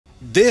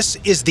This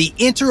is the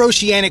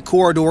Interoceanic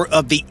Corridor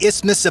of the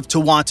Isthmus of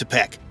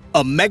Tehuantepec,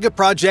 a mega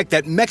project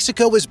that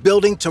Mexico is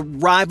building to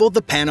rival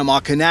the Panama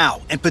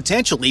Canal and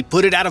potentially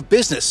put it out of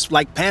business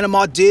like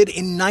Panama did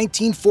in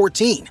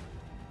 1914.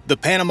 The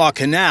Panama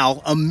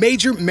Canal, a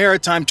major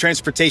maritime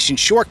transportation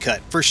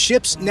shortcut for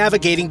ships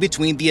navigating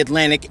between the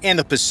Atlantic and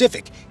the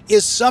Pacific,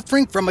 is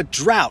suffering from a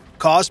drought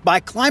caused by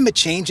climate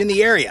change in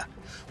the area.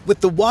 With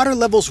the water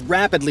levels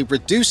rapidly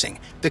reducing,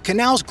 the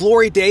canal's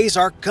glory days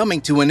are coming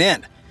to an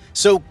end.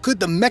 So could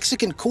the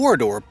Mexican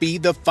corridor be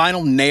the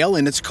final nail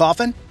in its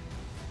coffin?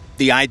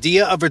 The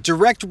idea of a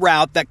direct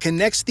route that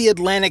connects the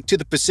Atlantic to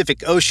the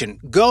Pacific Ocean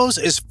goes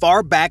as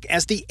far back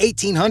as the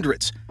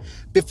 1800s.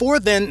 Before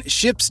then,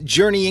 ships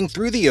journeying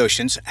through the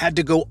oceans had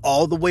to go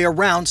all the way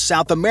around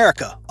South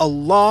America, a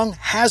long,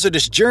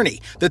 hazardous journey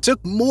that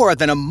took more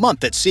than a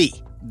month at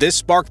sea. This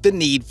sparked the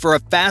need for a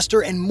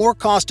faster and more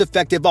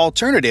cost-effective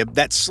alternative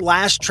that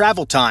slashed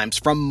travel times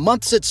from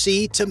months at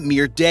sea to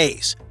mere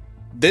days.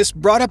 This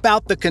brought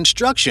about the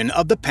construction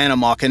of the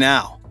Panama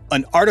Canal,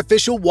 an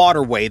artificial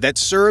waterway that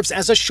serves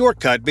as a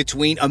shortcut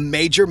between a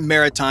major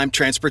maritime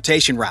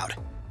transportation route.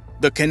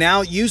 The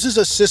canal uses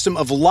a system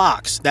of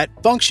locks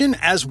that function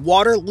as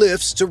water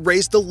lifts to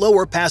raise the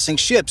lower passing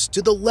ships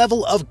to the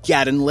level of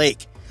Gatun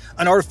Lake,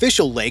 an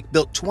artificial lake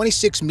built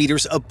 26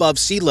 meters above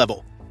sea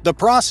level. The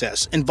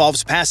process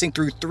involves passing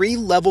through 3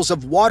 levels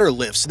of water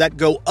lifts that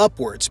go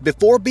upwards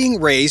before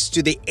being raised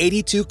to the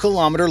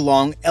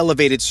 82-kilometer-long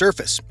elevated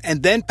surface,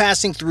 and then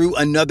passing through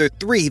another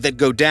 3 that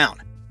go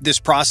down. This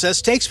process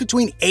takes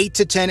between 8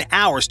 to 10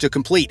 hours to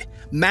complete,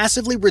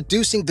 massively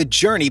reducing the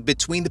journey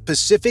between the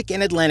Pacific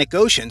and Atlantic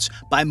Oceans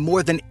by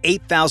more than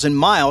 8,000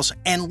 miles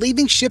and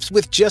leaving ships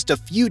with just a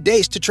few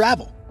days to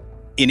travel.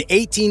 In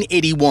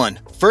 1881,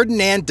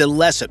 Ferdinand de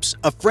Lesseps,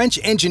 a French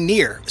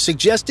engineer,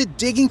 suggested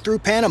digging through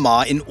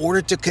Panama in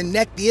order to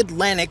connect the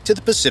Atlantic to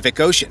the Pacific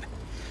Ocean.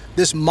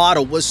 This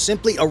model was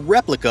simply a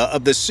replica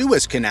of the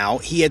Suez Canal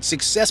he had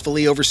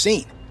successfully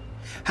overseen.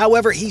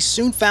 However, he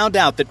soon found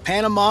out that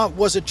Panama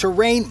was a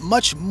terrain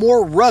much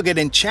more rugged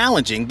and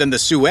challenging than the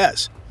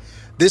Suez.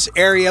 This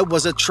area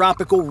was a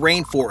tropical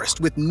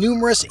rainforest with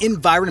numerous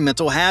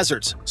environmental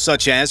hazards,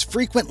 such as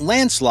frequent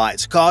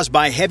landslides caused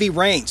by heavy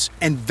rains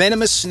and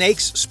venomous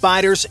snakes,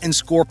 spiders, and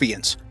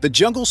scorpions. The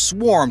jungle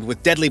swarmed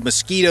with deadly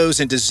mosquitoes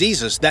and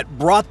diseases that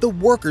brought the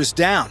workers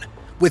down,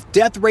 with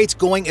death rates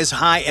going as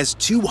high as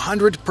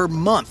 200 per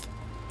month.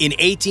 In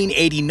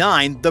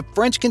 1889, the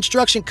French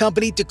construction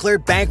company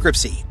declared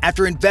bankruptcy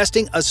after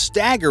investing a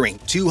staggering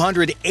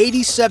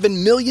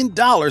 $287 million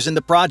in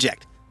the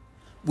project.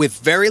 With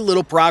very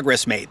little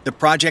progress made, the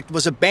project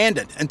was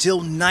abandoned until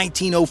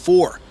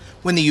 1904,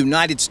 when the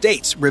United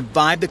States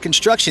revived the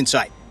construction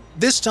site,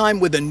 this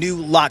time with a new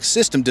lock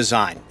system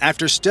design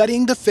after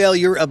studying the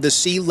failure of the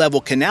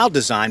sea-level canal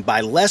design by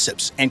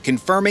Lesseps and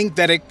confirming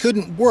that it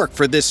couldn't work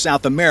for this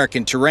South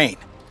American terrain.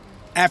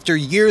 After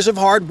years of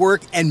hard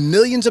work and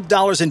millions of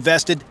dollars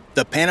invested,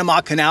 the Panama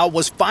Canal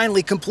was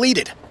finally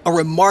completed, a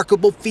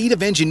remarkable feat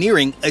of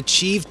engineering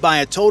achieved by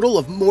a total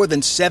of more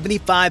than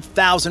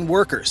 75,000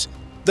 workers.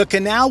 The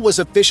canal was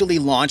officially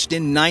launched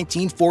in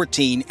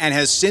 1914 and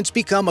has since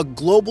become a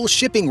global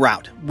shipping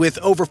route, with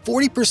over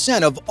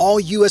 40% of all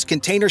U.S.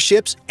 container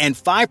ships and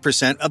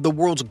 5% of the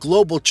world's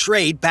global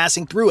trade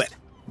passing through it.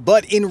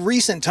 But in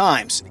recent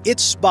times,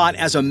 its spot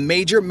as a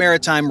major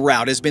maritime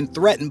route has been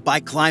threatened by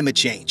climate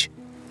change.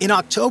 In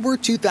October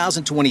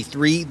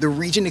 2023, the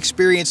region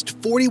experienced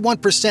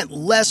 41%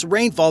 less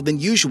rainfall than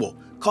usual,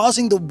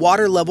 causing the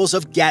water levels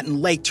of Gatun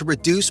Lake to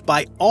reduce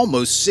by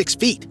almost 6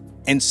 feet.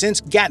 And since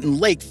Gatun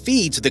Lake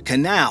feeds the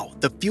canal,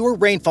 the fewer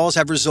rainfalls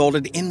have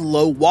resulted in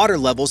low water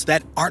levels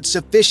that aren't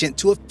sufficient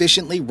to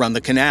efficiently run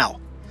the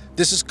canal.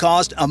 This has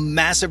caused a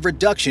massive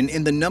reduction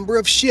in the number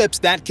of ships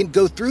that can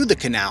go through the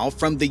canal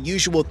from the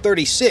usual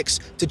 36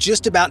 to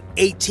just about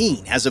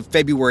 18 as of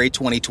February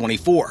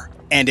 2024.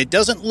 And it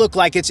doesn't look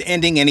like it's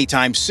ending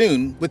anytime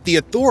soon, with the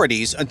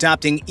authorities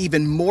adopting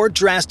even more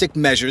drastic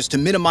measures to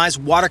minimize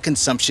water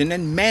consumption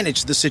and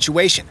manage the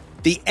situation.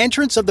 The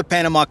entrance of the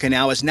Panama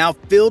Canal is now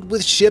filled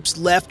with ships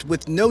left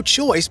with no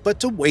choice but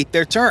to wait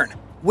their turn,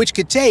 which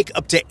could take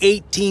up to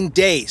 18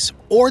 days,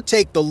 or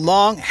take the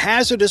long,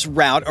 hazardous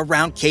route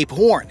around Cape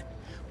Horn.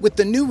 With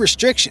the new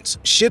restrictions,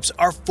 ships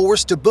are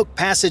forced to book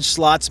passage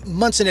slots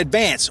months in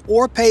advance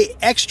or pay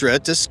extra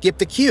to skip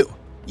the queue.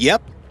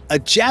 Yep, a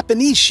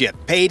Japanese ship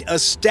paid a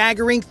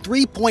staggering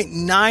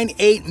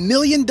 $3.98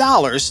 million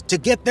to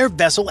get their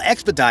vessel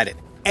expedited,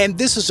 and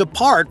this is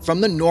apart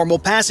from the normal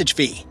passage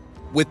fee.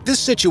 With this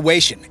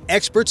situation,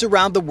 experts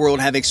around the world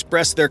have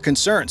expressed their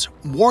concerns,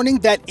 warning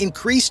that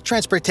increased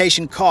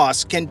transportation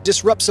costs can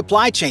disrupt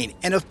supply chain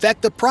and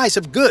affect the price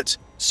of goods.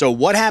 So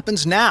what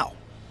happens now?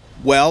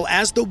 Well,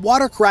 as the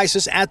water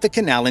crisis at the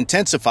canal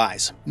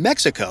intensifies,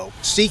 Mexico,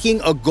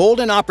 seeking a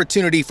golden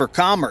opportunity for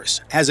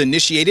commerce, has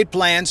initiated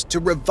plans to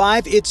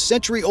revive its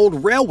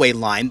century-old railway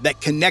line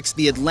that connects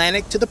the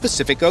Atlantic to the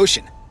Pacific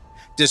Ocean.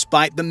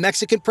 Despite the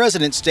Mexican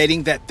president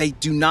stating that they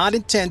do not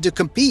intend to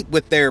compete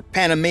with their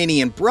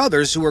Panamanian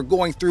brothers who are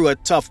going through a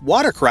tough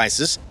water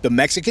crisis, the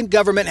Mexican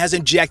government has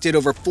injected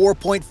over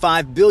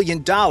 $4.5 billion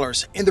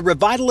in the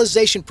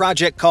revitalization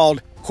project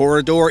called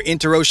Corredor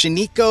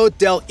Interoceanico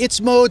del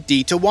Istmo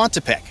de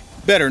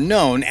Tehuantepec, better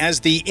known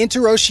as the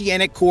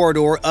Interoceanic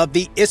Corridor of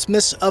the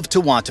Isthmus of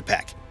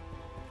Tehuantepec.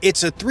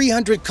 It's a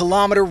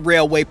 300-kilometer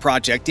railway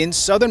project in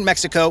southern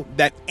Mexico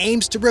that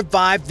aims to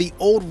revive the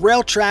old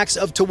rail tracks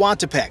of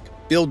Tehuantepec,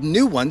 build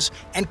new ones,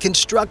 and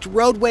construct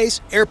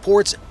roadways,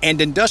 airports, and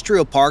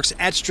industrial parks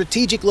at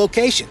strategic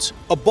locations,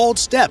 a bold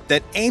step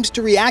that aims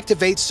to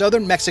reactivate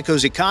southern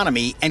Mexico's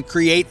economy and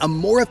create a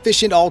more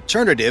efficient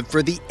alternative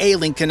for the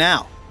ailing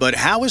canal. But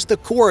how is the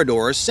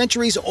corridor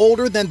centuries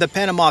older than the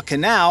Panama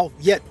Canal,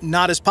 yet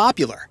not as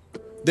popular?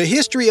 The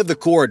history of the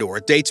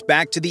corridor dates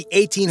back to the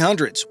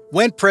 1800s,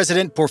 when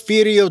President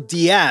Porfirio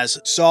Diaz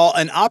saw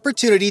an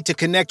opportunity to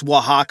connect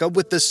Oaxaca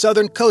with the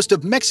southern coast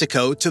of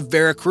Mexico to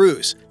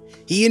Veracruz.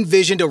 He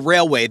envisioned a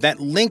railway that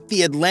linked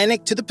the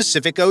Atlantic to the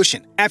Pacific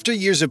Ocean. After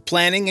years of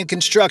planning and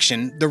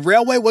construction, the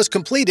railway was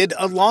completed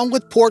along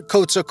with Port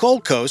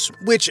Coatzacoalcos,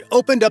 which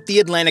opened up the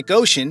Atlantic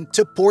Ocean,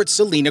 to Port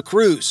Salina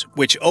Cruz,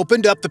 which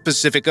opened up the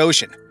Pacific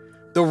Ocean.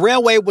 The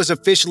railway was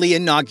officially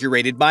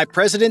inaugurated by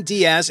President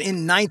Diaz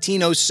in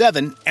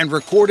 1907 and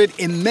recorded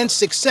immense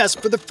success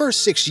for the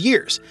first 6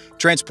 years,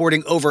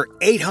 transporting over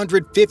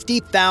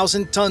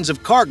 850,000 tons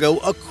of cargo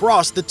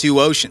across the two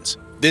oceans.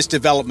 This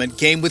development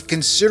came with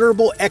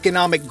considerable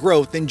economic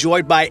growth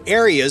enjoyed by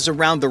areas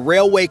around the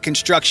railway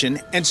construction,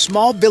 and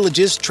small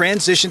villages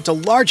transitioned to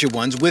larger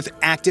ones with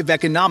active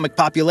economic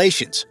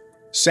populations.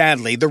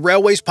 Sadly, the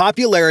railway's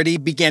popularity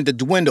began to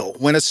dwindle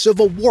when a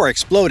civil war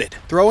exploded,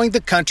 throwing the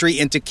country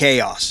into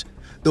chaos.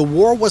 The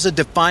war was a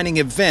defining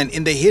event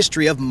in the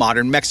history of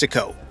modern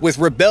Mexico, with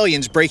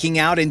rebellions breaking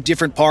out in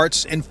different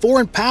parts and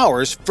foreign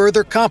powers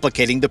further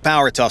complicating the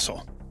power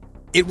tussle.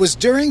 It was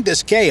during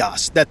this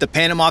chaos that the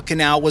Panama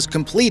Canal was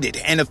completed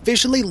and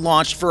officially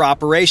launched for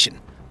operation,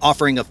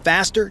 offering a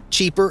faster,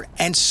 cheaper,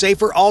 and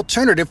safer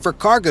alternative for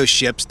cargo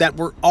ships that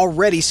were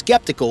already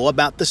skeptical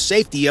about the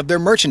safety of their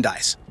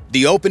merchandise.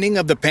 The opening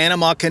of the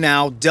Panama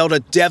Canal dealt a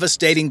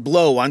devastating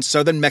blow on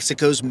southern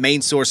Mexico's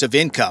main source of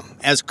income,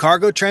 as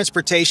cargo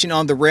transportation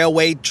on the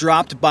railway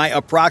dropped by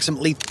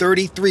approximately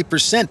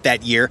 33%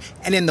 that year,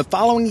 and in the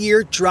following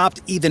year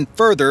dropped even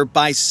further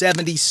by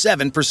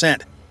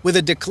 77%. With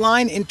a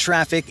decline in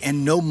traffic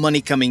and no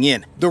money coming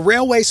in, the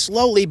railway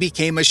slowly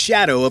became a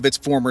shadow of its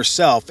former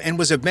self and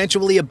was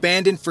eventually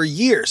abandoned for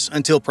years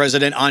until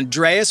President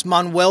Andrés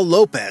Manuel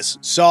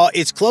López saw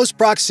its close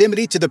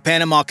proximity to the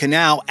Panama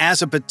Canal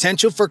as a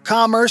potential for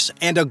commerce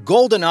and a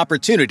golden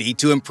opportunity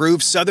to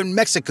improve southern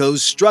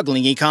Mexico's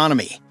struggling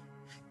economy.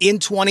 In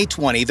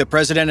 2020, the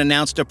president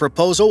announced a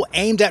proposal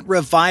aimed at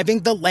reviving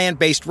the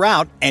land-based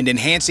route and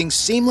enhancing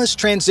seamless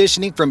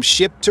transitioning from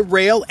ship to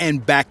rail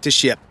and back to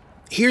ship.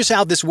 Here's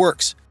how this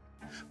works.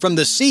 From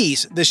the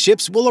seas, the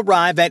ships will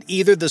arrive at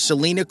either the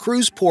Salina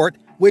Cruz port,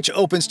 which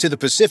opens to the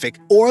Pacific,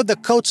 or the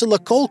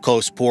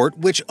Coatzacoalcos port,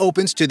 which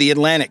opens to the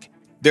Atlantic.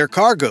 Their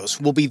cargoes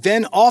will be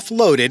then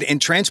offloaded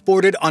and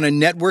transported on a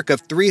network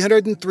of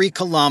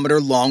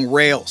 303-kilometer-long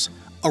rails,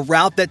 a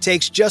route that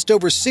takes just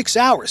over 6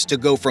 hours to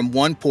go from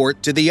one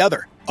port to the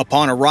other.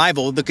 Upon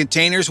arrival, the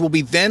containers will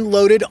be then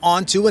loaded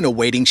onto an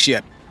awaiting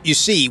ship. You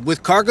see,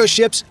 with cargo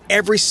ships,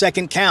 every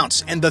second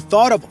counts, and the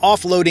thought of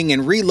offloading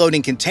and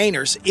reloading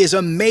containers is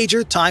a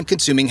major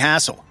time-consuming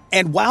hassle.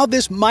 And while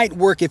this might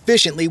work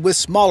efficiently with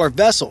smaller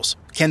vessels,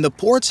 can the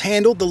ports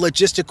handle the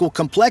logistical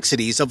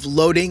complexities of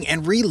loading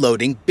and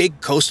reloading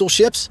big coastal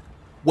ships?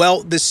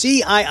 Well, the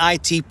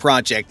CIIT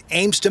project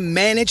aims to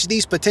manage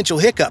these potential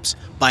hiccups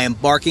by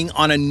embarking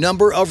on a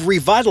number of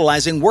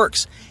revitalizing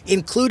works,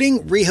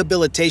 including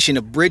rehabilitation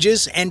of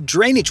bridges and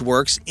drainage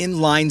works in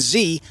Line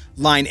Z,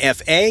 Line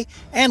FA,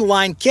 and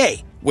Line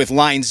K, with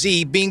Line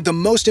Z being the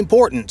most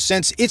important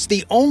since it's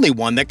the only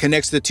one that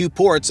connects the two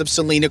ports of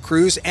Salina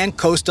Cruz and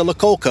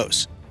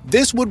Coatzacoalcos.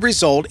 This would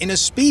result in a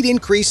speed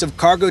increase of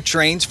cargo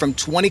trains from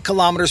 20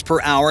 kilometers per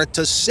hour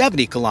to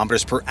 70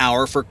 kilometers per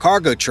hour for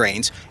cargo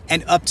trains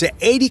and up to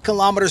 80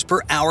 kilometers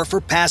per hour for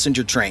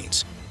passenger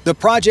trains. The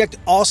project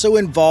also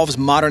involves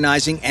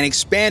modernizing and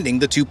expanding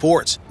the two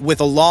ports, with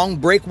a long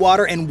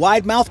breakwater and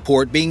wide mouth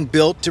port being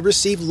built to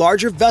receive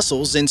larger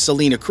vessels in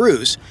Salina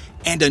Cruz,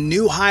 and a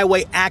new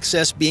highway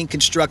access being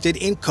constructed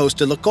in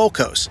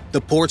Coatzacoalcos. The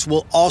ports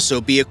will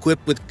also be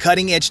equipped with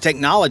cutting-edge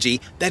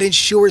technology that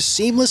ensures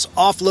seamless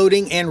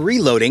offloading and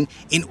reloading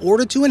in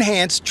order to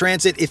enhance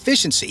transit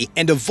efficiency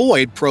and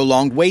avoid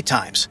prolonged wait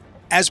times.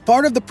 As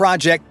part of the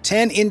project,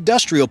 10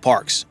 industrial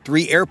parks,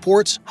 3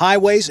 airports,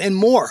 highways, and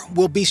more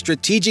will be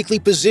strategically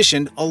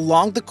positioned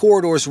along the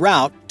corridor's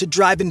route to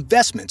drive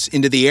investments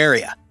into the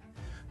area.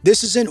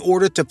 This is in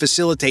order to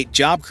facilitate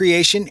job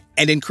creation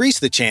and increase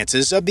the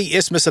chances of the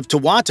Isthmus of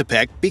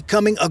Tehuantepec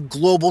becoming a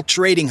global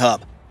trading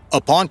hub.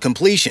 Upon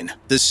completion,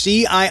 the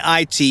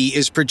CIIT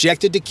is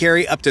projected to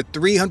carry up to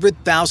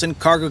 300,000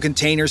 cargo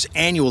containers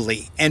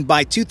annually, and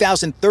by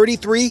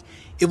 2033,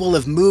 it will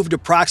have moved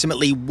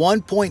approximately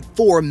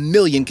 1.4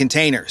 million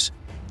containers.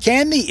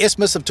 Can the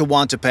Isthmus of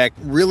Tehuantepec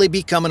really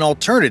become an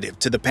alternative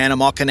to the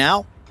Panama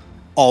Canal?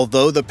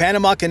 Although the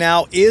Panama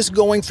Canal is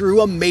going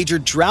through a major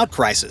drought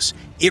crisis,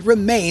 it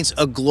remains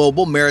a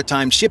global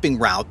maritime shipping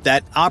route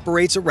that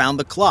operates around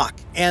the clock,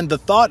 and the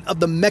thought of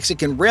the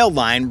Mexican rail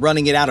line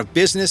running it out of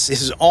business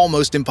is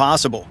almost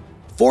impossible.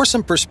 For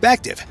some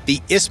perspective, the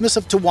Isthmus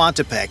of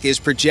Tehuantepec is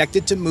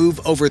projected to move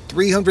over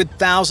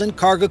 300,000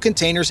 cargo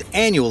containers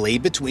annually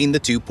between the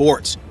two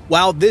ports.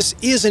 While this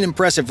is an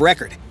impressive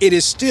record, it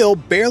is still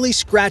barely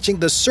scratching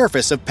the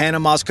surface of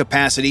Panama's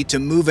capacity to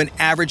move an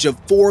average of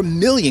 4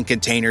 million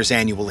containers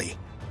annually.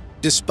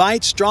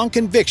 Despite strong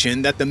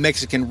conviction that the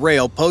Mexican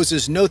rail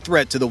poses no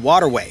threat to the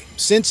waterway,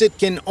 since it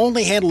can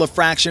only handle a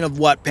fraction of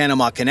what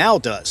Panama Canal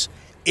does,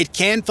 it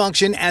can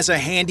function as a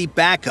handy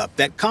backup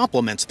that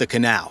complements the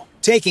canal,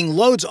 taking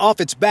loads off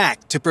its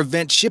back to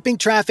prevent shipping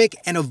traffic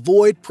and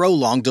avoid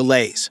prolonged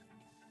delays.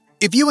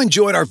 If you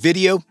enjoyed our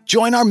video,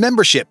 join our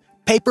membership,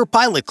 Paper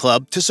Pilot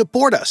Club, to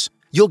support us.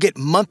 You'll get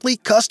monthly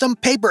custom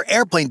paper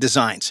airplane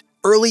designs,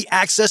 early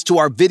access to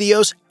our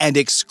videos, and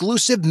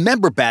exclusive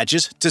member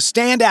badges to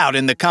stand out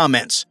in the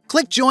comments.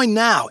 Click join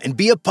now and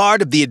be a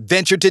part of the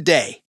adventure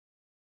today.